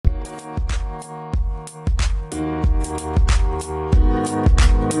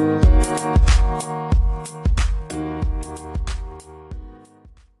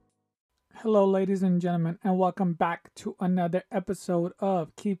Hello, ladies and gentlemen, and welcome back to another episode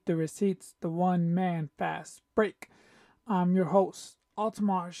of Keep the Receipts, the One Man Fast Break. I'm your host,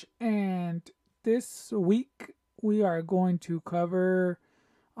 Altamash, and this week we are going to cover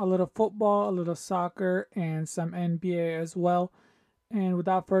a little football, a little soccer, and some NBA as well. And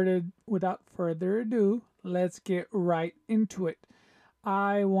without further ado, let's get right into it.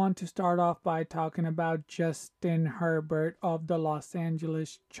 I want to start off by talking about Justin Herbert of the Los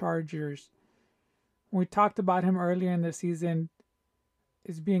Angeles Chargers. We talked about him earlier in the season.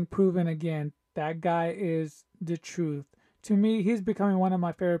 It's being proven again. That guy is the truth. To me, he's becoming one of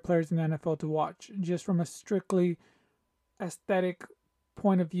my favorite players in the NFL to watch, just from a strictly aesthetic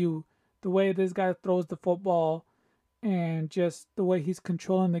point of view. The way this guy throws the football and just the way he's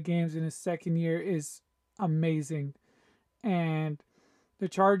controlling the games in his second year is amazing. And the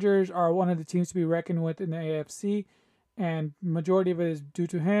Chargers are one of the teams to be reckoned with in the AFC, and majority of it is due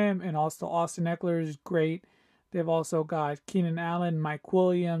to him. And also Austin Eckler is great. They've also got Keenan Allen, Mike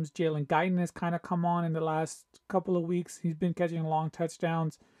Williams, Jalen Guyton has kind of come on in the last couple of weeks. He's been catching long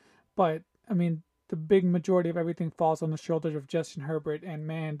touchdowns, but I mean the big majority of everything falls on the shoulders of Justin Herbert, and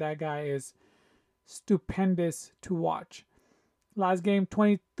man, that guy is stupendous to watch. Last game,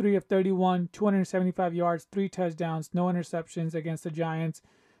 23 of 31, 275 yards, 3 touchdowns, no interceptions against the Giants.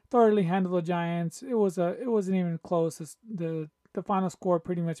 Thoroughly handled the Giants. It wasn't even close. The final score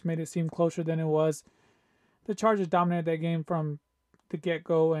pretty much made it seem closer than it was. The Chargers dominated that game from the get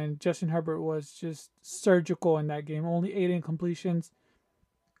go, and Justin Herbert was just surgical in that game. Only 8 incompletions.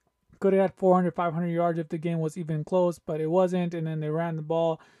 Could have had 400, 500 yards if the game was even close, but it wasn't. And then they ran the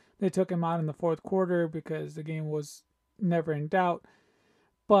ball. They took him out in the fourth quarter because the game was never in doubt.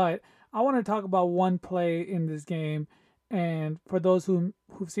 But I want to talk about one play in this game. And for those who've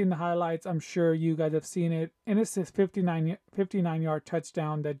seen the highlights, I'm sure you guys have seen it. And it's this 59-yard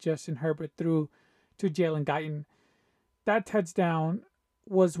touchdown that Justin Herbert threw to Jalen Guyton. That touchdown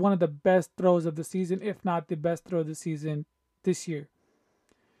was one of the best throws of the season, if not the best throw of the season this year.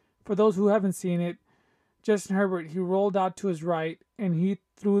 For those who haven't seen it, Justin Herbert, he rolled out to his right and he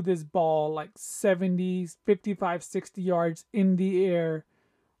threw this ball like 70, 55, 60 yards in the air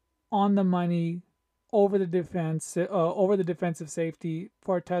on the money over the defensive safety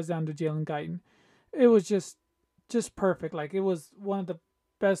for a touchdown to Jalen Guyton. It was just perfect. Like, it was one of the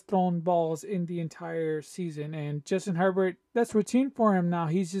best thrown balls in the entire season. And Justin Herbert, that's routine for him now.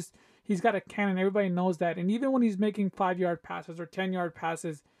 He's got a cannon. Everybody knows that. And even when he's making 5-yard passes or 10-yard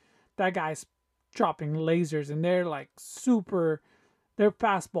passes, that guy's dropping lasers, and they're like they're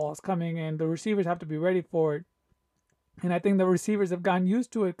fastballs coming, and the receivers have to be ready for it. And I think the receivers have gotten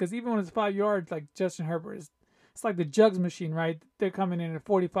used to it, because even when it's 5 yards, like Justin Herbert it's like the jugs machine, right? They're coming in at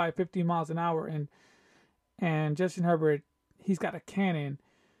 45, 50 miles an hour, and Justin Herbert, he's got a cannon.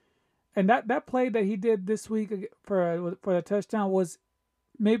 And that play that he did this week for the touchdown was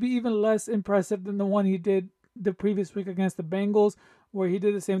maybe even less impressive than the one he did the previous week against the Bengals, where he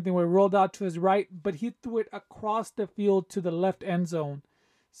did the same thing, where he rolled out to his right, but he threw it across the field to the left end zone.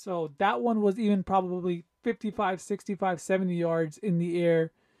 So that one was even probably 55, 65, 70 yards in the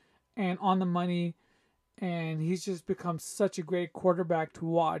air and on the money. And he's just become such a great quarterback to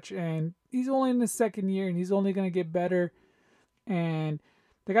watch. And he's only in his second year, and he's only going to get better. And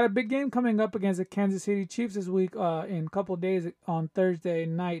they got a big game coming up against the Kansas City Chiefs this week in a couple of days on Thursday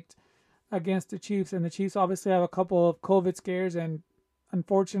night against the Chiefs. And the Chiefs obviously have a couple of COVID scares, and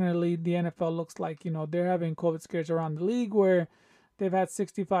unfortunately, the NFL looks like, they're having COVID scares around the league, where they've had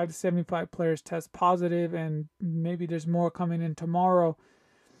 65 to 75 players test positive, and maybe there's more coming in tomorrow,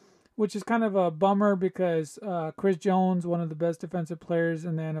 which is kind of a bummer, because Chris Jones, one of the best defensive players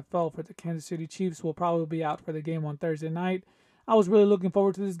in the NFL for the Kansas City Chiefs, will probably be out for the game on Thursday night. I was really looking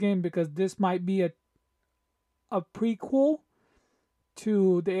forward to this game, because this might be a prequel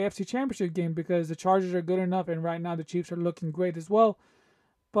to the AFC Championship game, because the Chargers are good enough, and right now the Chiefs are looking great as well.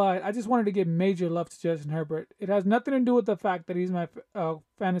 But I just wanted to give major love to Justin Herbert. It has nothing to do with the fact that he's my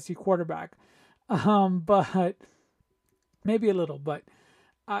fantasy quarterback, but maybe a little. But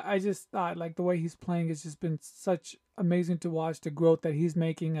I just thought, like, the way he's playing has just been such amazing to watch, the growth that he's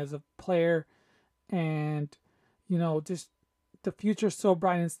making as a player, and just the future's so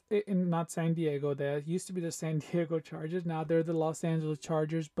bright in not San Diego. That used to be the San Diego Chargers. Now they're the Los Angeles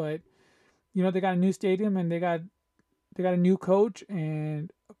Chargers. But they got a new stadium, and they got a new coach and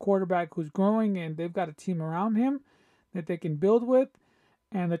a quarterback who's growing, and they've got a team around him that they can build with.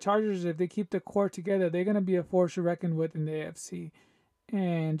 And the Chargers, if they keep the core together, they're going to be a force to reckon with in the AFC.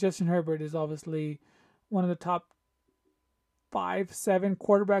 And Justin Herbert is obviously one of the top 5, 7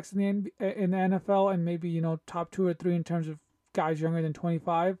 quarterbacks in the NFL, and maybe top 2 or 3 in terms of guys younger than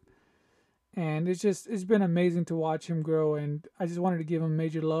 25. And it's been amazing to watch him grow. And I just wanted to give him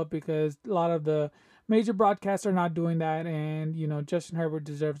major love because a lot of the major broadcasts are not doing that. And Justin Herbert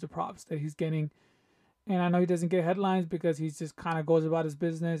deserves the props that he's getting. And I know he doesn't get headlines because he just kind of goes about his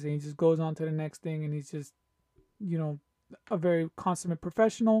business and he just goes on to the next thing. And he's just you know a very consummate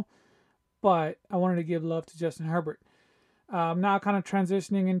professional. But I wanted to give love to Justin Herbert. Now, kind of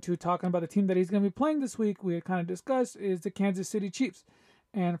transitioning into talking about the team that he's going to be playing this week, we had kind of discussed is the Kansas City Chiefs.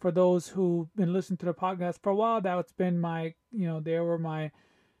 And for those who've been listening to the podcast for a while, that's been they were my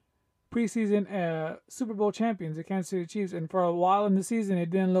preseason Super Bowl champions, the Kansas City Chiefs. And for a while in the season, it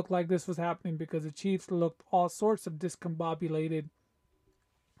didn't look like this was happening because the Chiefs looked all sorts of discombobulated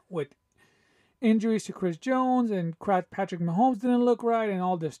with injuries to Chris Jones, and Patrick Mahomes didn't look right, and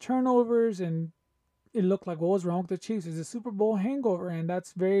all this turnovers, and it looked like what was wrong with the Chiefs is a Super Bowl hangover, and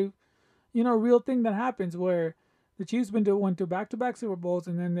that's very, real thing that happens where the Chiefs went to back-to-back Super Bowls,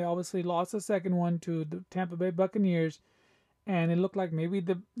 and then they obviously lost the second one to the Tampa Bay Buccaneers, and it looked like maybe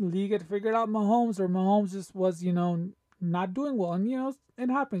the league had figured out Mahomes, or Mahomes just was, not doing well, and it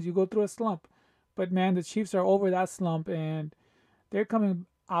happens. You go through a slump, but man, the Chiefs are over that slump, and they're coming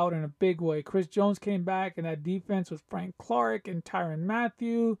out in a big way. Chris Jones came back, and that defense with Frank Clark and Tyrann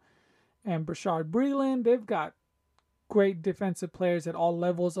Mathieu and Brashard Breeland. They've got great defensive players at all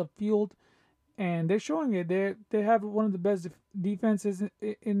levels of field, and they're showing it. They have one of the best defenses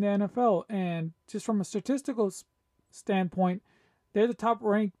in the NFL, and just from a statistical standpoint, they're the top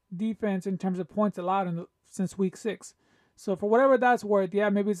ranked defense in terms of points allowed since week 6. So for whatever that's worth, yeah,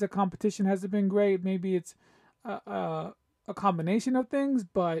 maybe it's the competition hasn't been great. Maybe it's a combination of things,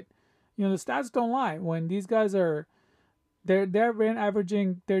 but the stats don't lie. When these guys are they've been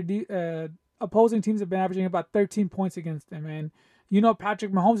averaging opposing teams have been averaging about 13 points against them, and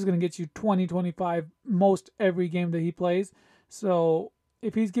Patrick Mahomes is going to get you 20, 25 most every game that he plays. So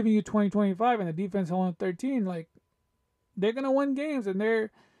if he's giving you 20, 25 and the defense only 13, like, they're going to win games, and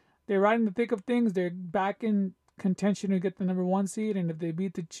they're right in the thick of things. They're back in contention to get the number 1 seed, and if they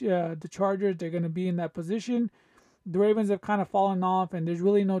beat the Chargers, they're going to be in that position. The Ravens have kind of fallen off, and there's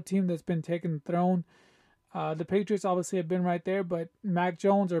really no team that's been taking the throne. The Patriots obviously have been right there, but Mac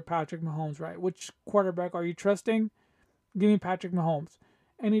Jones or Patrick Mahomes, right? Which quarterback are you trusting? Give me Patrick Mahomes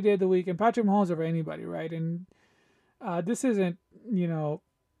any day of the week, and Patrick Mahomes over anybody, right? And this isn't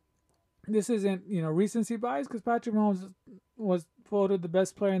recency bias, because Patrick Mahomes was voted the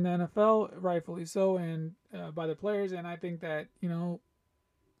best player in the NFL, rightfully so, and by the players. And I think that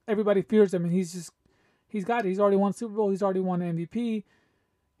everybody fears him, and he's already won Super Bowl, he's already won MVP.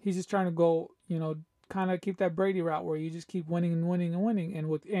 He's just trying to go, kind of keep that Brady route where you just keep winning and winning and winning. And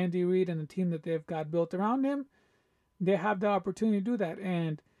with Andy Reid and the team that they've got built around him, they have the opportunity to do that.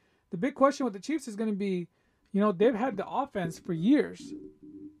 And the big question with the Chiefs is going to be, they've had the offense for years,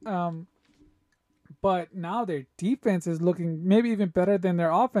 but now their defense is looking maybe even better than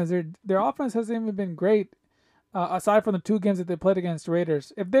their offense. Their offense hasn't even been great, aside from the 2 games that they played against the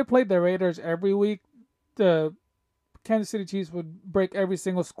Raiders. If they played the Raiders every week, the Kansas City Chiefs would break every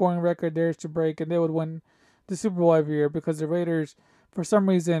single scoring record there is to break, and they would win the Super Bowl every year, because the Raiders, for some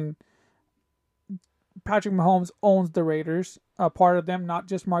reason, Patrick Mahomes owns the Raiders, part of them, not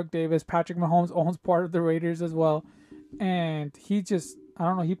just Mark Davis. Patrick Mahomes owns part of the Raiders as well, and he just, I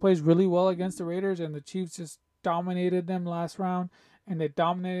don't know, he plays really well against the Raiders, and the Chiefs just dominated them last round, and they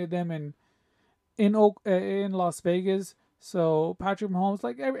dominated them in Las Vegas. So Patrick Mahomes,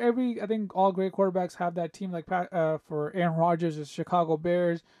 like every I think all great quarterbacks have that team. Like for Aaron Rodgers, it's Chicago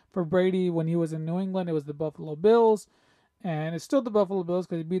Bears. For Brady, when he was in New England, it was the Buffalo Bills, and it's still the Buffalo Bills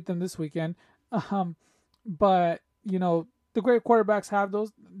because he beat them this weekend. But the great quarterbacks have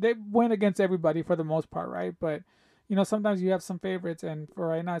those. They win against everybody for the most part, right? But sometimes you have some favorites, and for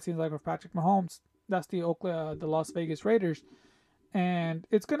right now, it seems like with Patrick Mahomes, that's the Las Vegas Raiders, and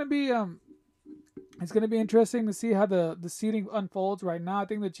it's gonna be interesting to see how the seeding unfolds right now. I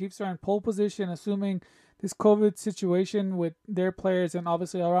think the Chiefs are in pole position, assuming this COVID situation with their players and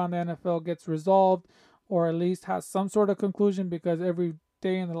obviously around the NFL gets resolved, or at least has some sort of conclusion, because every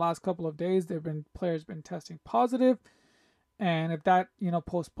day in the last couple of days, players been testing positive. And if that,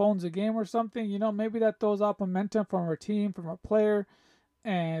 postpones a game or something, maybe that throws off momentum from our team, from our player.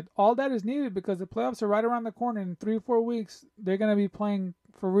 And all that is needed, because the playoffs are right around the corner. In 3 or 4 weeks, they're going to be playing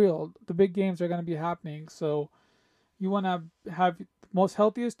for real. The big games are going to be happening. So you want to have the most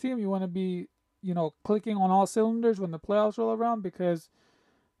healthiest team. You want to be, clicking on all cylinders when the playoffs roll around, because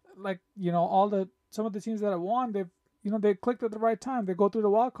some of the teams that have won, they clicked at the right time. They go through the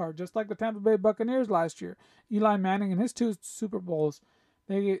wild card, just like the Tampa Bay Buccaneers last year. Eli Manning and his 2 Super Bowls,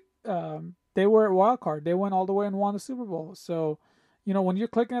 they were at wild card. They went all the way and won the Super Bowl. So when you're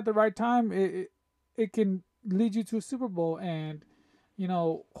clicking at the right time, it can lead you to a Super Bowl. And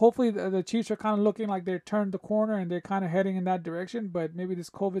hopefully the Chiefs are kind of looking like they're turned the corner and they're kind of heading in that direction. But maybe this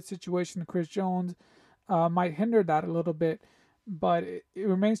COVID situation, Chris Jones, might hinder that a little bit. But it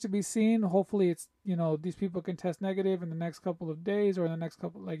remains to be seen. Hopefully, it's these people can test negative in the next couple of days or in the next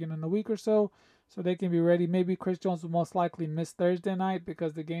couple, like in a week or so they can be ready. Maybe Chris Jones will most likely miss Thursday night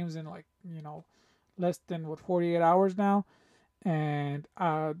because the game's in like less than 48 hours now, and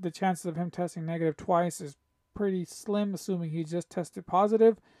the chances of him testing negative twice is pretty slim, assuming he just tested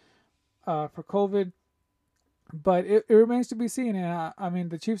positive for COVID. But it remains to be seen, and I mean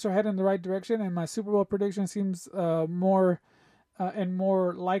the Chiefs are heading in the right direction, and my Super Bowl prediction seems more and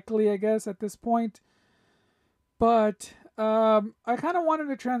more likely, I guess, at this point. But I kind of wanted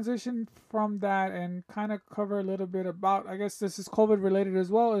to transition from that and kind of cover a little bit about, I guess this is COVID related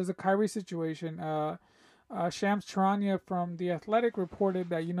as well, is the Kyrie situation. Shams Charania from The Athletic reported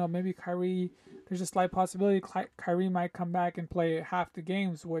that, maybe there's a slight possibility Kyrie might come back and play half the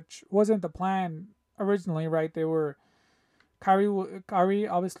games, which wasn't the plan originally, right? Kyrie,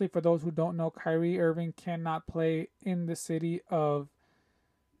 obviously, for those who don't know, Kyrie Irving cannot play in the city of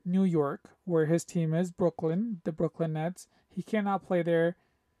New York, where his team is, Brooklyn, the Brooklyn Nets. He cannot play there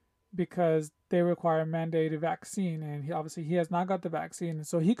because they require a mandated vaccine, and he has not got the vaccine. And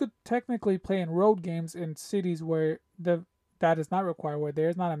so he could technically play in road games in cities where that is not required, where there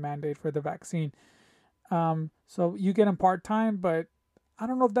is not a mandate for the vaccine. So you get him part time, but I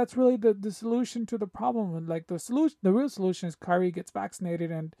don't know if that's really the solution to the problem. Like the real solution is Kyrie gets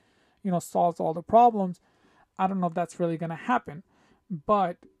vaccinated and solves all the problems. I don't know if that's really gonna happen,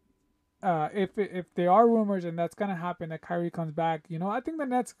 but if there are rumors and that's gonna happen that Kyrie comes back, I think the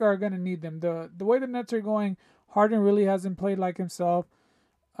Nets are gonna need them. The way the Nets are going, Harden really hasn't played like himself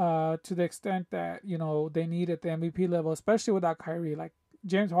to the extent that they need at the MVP level, especially without Kyrie. Like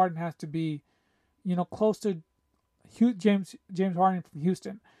James Harden has to be close to James Harden from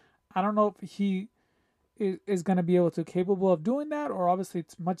Houston. I don't know if he is going to be capable of doing that, or obviously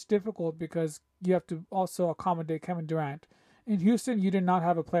it's much difficult because you have to also accommodate Kevin Durant. In Houston, you did not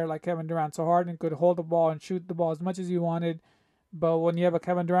have a player like Kevin Durant, so Harden could hold the ball and shoot the ball as much as you wanted. But when you have a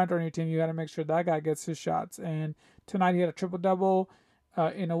Kevin Durant on your team, you got to make sure that guy gets his shots. And tonight he had a triple double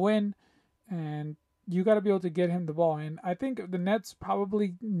in a win, and you got to be able to get him the ball. And I think the Nets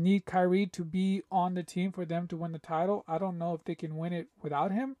probably need Kyrie to be on the team for them to win the title. I don't know if they can win it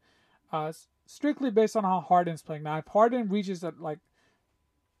without him, strictly based on how Harden's playing. Now, if Harden reaches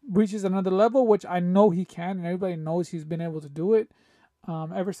another level, which I know he can, and everybody knows he's been able to do it.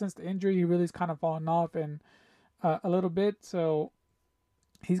 Ever since the injury, he really's kind of fallen off and a little bit. So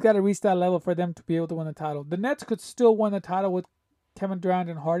he's got to reach that level for them to be able to win the title. The Nets could still win the title with Kevin Durant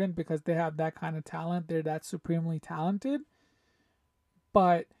and Harden because they have that kind of talent. They're that supremely talented.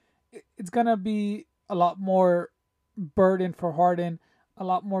 But it's going to be a lot more burden for Harden, a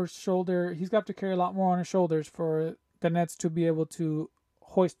lot more shoulder. He's got to carry a lot more on his shoulders for the Nets to be able to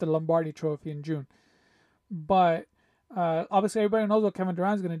hoist the Lombardi Trophy in June. But obviously everybody knows what Kevin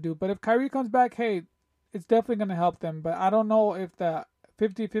Durant's going to do. But if Kyrie comes back, hey, it's definitely going to help them. But I don't know if the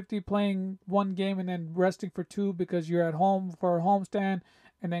 50-50 playing one game and then resting for two because you're at home for a homestand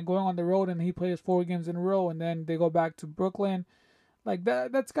and then going on the road and he plays 4 games in a row and then they go back to Brooklyn. Like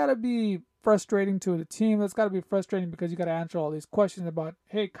that's got to be frustrating to the team. That's got to be frustrating because you got to answer all these questions about,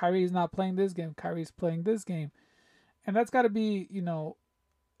 hey, Kyrie's not playing this game. Kyrie's playing this game. And that's got to be,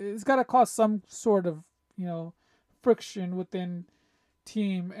 it's got to cause some sort of, friction within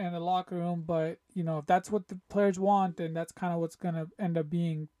team and the locker room. But, if that's what the players want, then that's kind of what's going to end up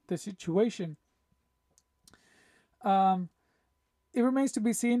being the situation. It remains to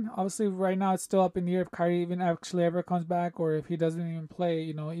be seen. Obviously, right now it's still up in the air if Kyrie even actually ever comes back or if he doesn't even play,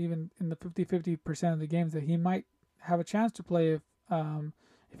 even in the 50% of the games that he might have a chance to play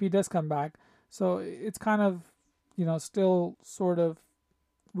if he does come back. So it's kind of, still sort of,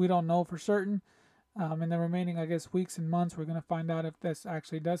 we don't know for certain. In the remaining, I guess, weeks and months, we're going to find out if this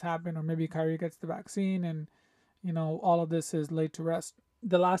actually does happen or maybe Kyrie gets the vaccine and, all of this is laid to rest.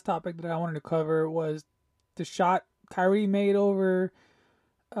 The last topic that I wanted to cover was the shot Kyrie made over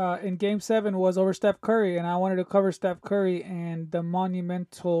in Game 7 was over Steph Curry, and I wanted to cover Steph Curry and the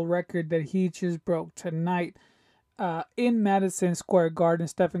monumental record that he just broke tonight. In Madison Square Garden,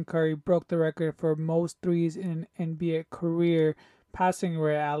 Stephen Curry broke the record for most threes in an NBA career, passing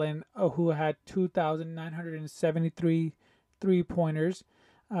Ray Allen, who had 2,973 three-pointers.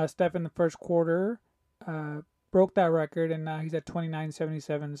 Steph in the first quarter broke that record, and now he's at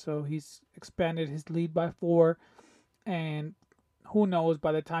 2,977, so he's expanded his lead by 4. And who knows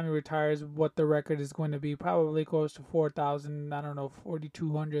by the time he retires what the record is going to be. Probably close to 4,000, I don't know,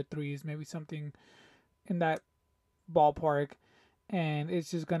 4,200 threes, maybe something in that ballpark. And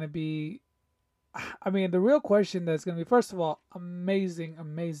it's just going to be, I mean, the real question that's going to be, first of all, amazing,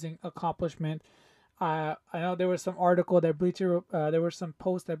 amazing accomplishment. I know there was some article that there was some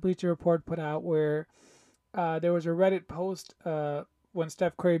post that Bleacher Report put out where there was a Reddit post when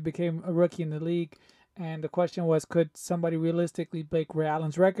Steph Curry became a rookie in the league, and the question was, could somebody realistically break Ray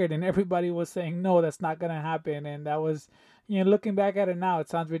Allen's record? And everybody was saying, no, that's not going to happen. And that was, looking back at it now, it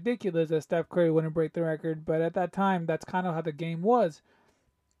sounds ridiculous that Steph Curry wouldn't break the record. But at that time, that's kind of how the game was.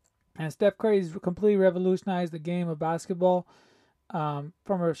 And Steph Curry's completely revolutionized the game of basketball from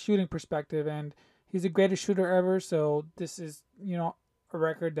a shooting perspective. And he's the greatest shooter ever. So this is, a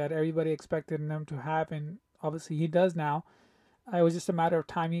record that everybody expected him to have. And obviously he does now. It was just a matter of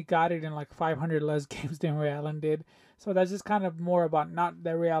time. He got it in like 500 less games than Ray Allen did. So that's just kind of more about, not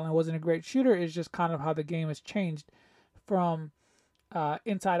that Ray Allen wasn't a great shooter, it's just kind of how the game has changed from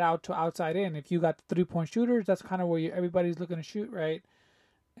inside out to outside in. If you got the 3-point shooters, that's kind of where everybody's looking to shoot, right?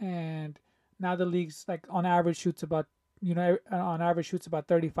 And now the league's like on average shoots about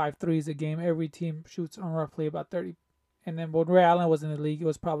 35 threes a game. Every team shoots on roughly about 30. And then when Ray Allen was in the league, it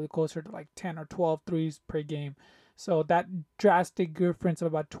was probably closer to like 10 or 12 threes per game. So that drastic difference of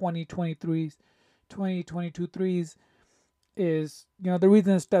about 22 threes is, the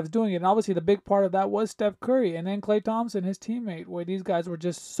reason Steph's doing it. And obviously the big part of that was Steph Curry and then Klay Thompson, his teammate, where these guys were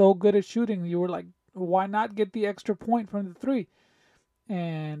just so good at shooting. You were like, why not get the extra point from the three?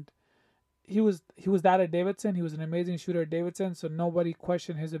 And he was that at Davidson. He was an amazing shooter at Davidson, so nobody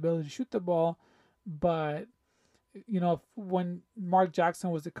questioned his ability to shoot the ball. But, when Mark Jackson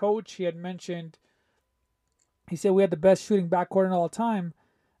was the coach, he said we had the best shooting backcourt in all time,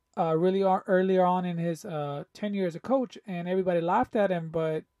 really earlier on in his tenure as a coach, and everybody laughed at him.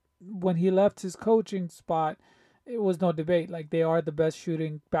 But when he left his coaching spot, it was no debate. Like, they are the best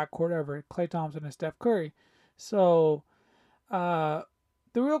shooting backcourt ever, Klay Thompson and Steph Curry. So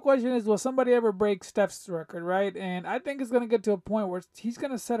the real question is, will somebody ever break Steph's record, right? And I think it's going to get to a point where he's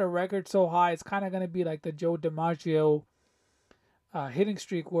going to set a record so high, it's kind of going to be like the Joe DiMaggio hitting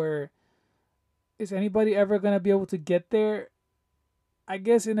streak, where is anybody ever going to be able to get there? I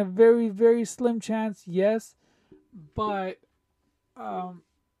guess in a very, very slim chance, yes. But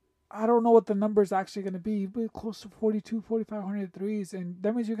I don't know what the number is actually going to be. But close to 4,500 threes. And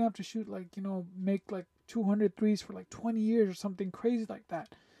that means you're going to have to shoot make like 200 threes for like 20 years or something crazy like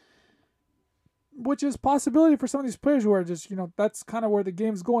that. Which is possibility for some of these players who are just, that's kind of where the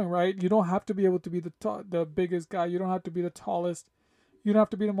game's going, right? You don't have to be able to be the biggest guy. You don't have to be the tallest. You don't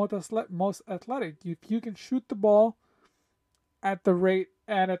have to be the most athletic. If you can shoot the ball at the rate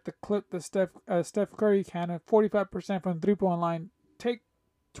and at the clip that Steph Curry can, at 45% from the 3-point line, take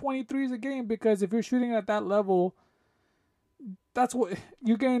 23s a game, because if you're shooting at that level, that's what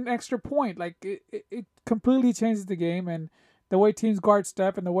you gain an extra point. Like, it completely changes the game, and the way teams guard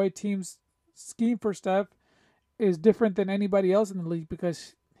Steph and the way teams scheme for Steph is different than anybody else in the league,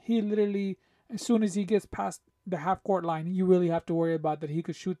 because he literally, as soon as he gets past the half court line, you really have to worry about that he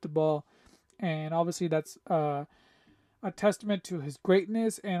could shoot the ball. And obviously that's a testament to his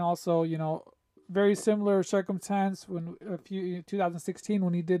greatness. And also, very similar circumstance when 2016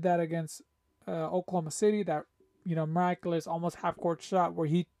 when he did that against Oklahoma City, that miraculous almost half court shot where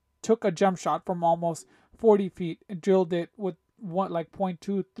he took a jump shot from almost 40 feet and drilled it with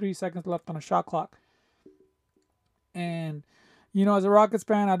 0.23 seconds left on a shot clock. And as a Rockets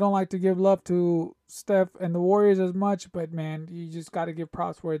fan, I don't like to give love to Steph and the Warriors as much, but man, you just got to give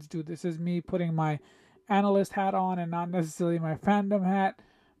props where it's due. This is me putting my analyst hat on and not necessarily my fandom hat,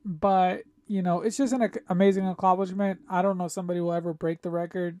 but it's just an amazing accomplishment. I don't know if somebody will ever break the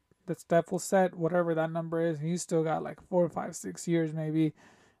record that Steph will set, whatever that number is. He's still got like 4, 5, 6 years maybe,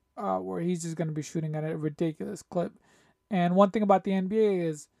 where he's just going to be shooting at a ridiculous clip. And one thing about the NBA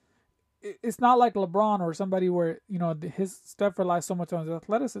is, it's not like LeBron or somebody where, his Steph relies so much on his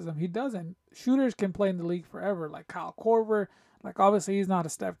athleticism. He doesn't. Shooters can play in the league forever. Like Kyle Korver, like obviously he's not a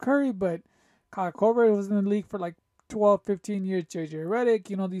Steph Curry, but Kyle Korver was in the league for like 12, 15 years. JJ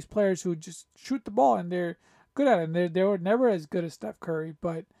Redick, these players who just shoot the ball and they're good at it. And they were never as good as Steph Curry,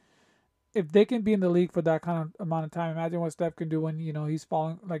 but if they can be in the league for that kind of amount of time, imagine what Steph can do when, he's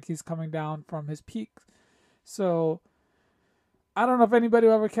falling, like he's coming down from his peak. So I don't know if anybody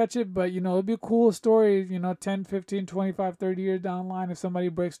will ever catch it, but, it'd be a cool story, 10, 15, 25, 30 years down the line if somebody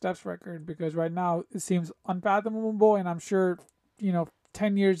breaks Steph's record, because right now it seems unfathomable. And I'm sure,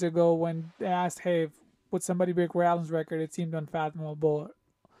 10 years ago when they asked, hey, would somebody break Ray Allen's record, it seemed unfathomable.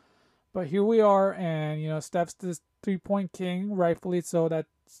 But here we are, and Steph's this 3-point king, rightfully so. That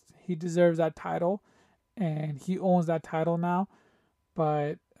he deserves that title, and he owns that title now.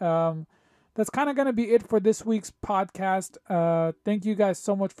 But that's kind of gonna be it for this week's podcast. Thank you guys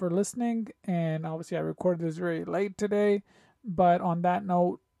so much for listening, and obviously I recorded this very late today. But on that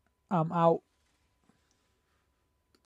note, I'm out.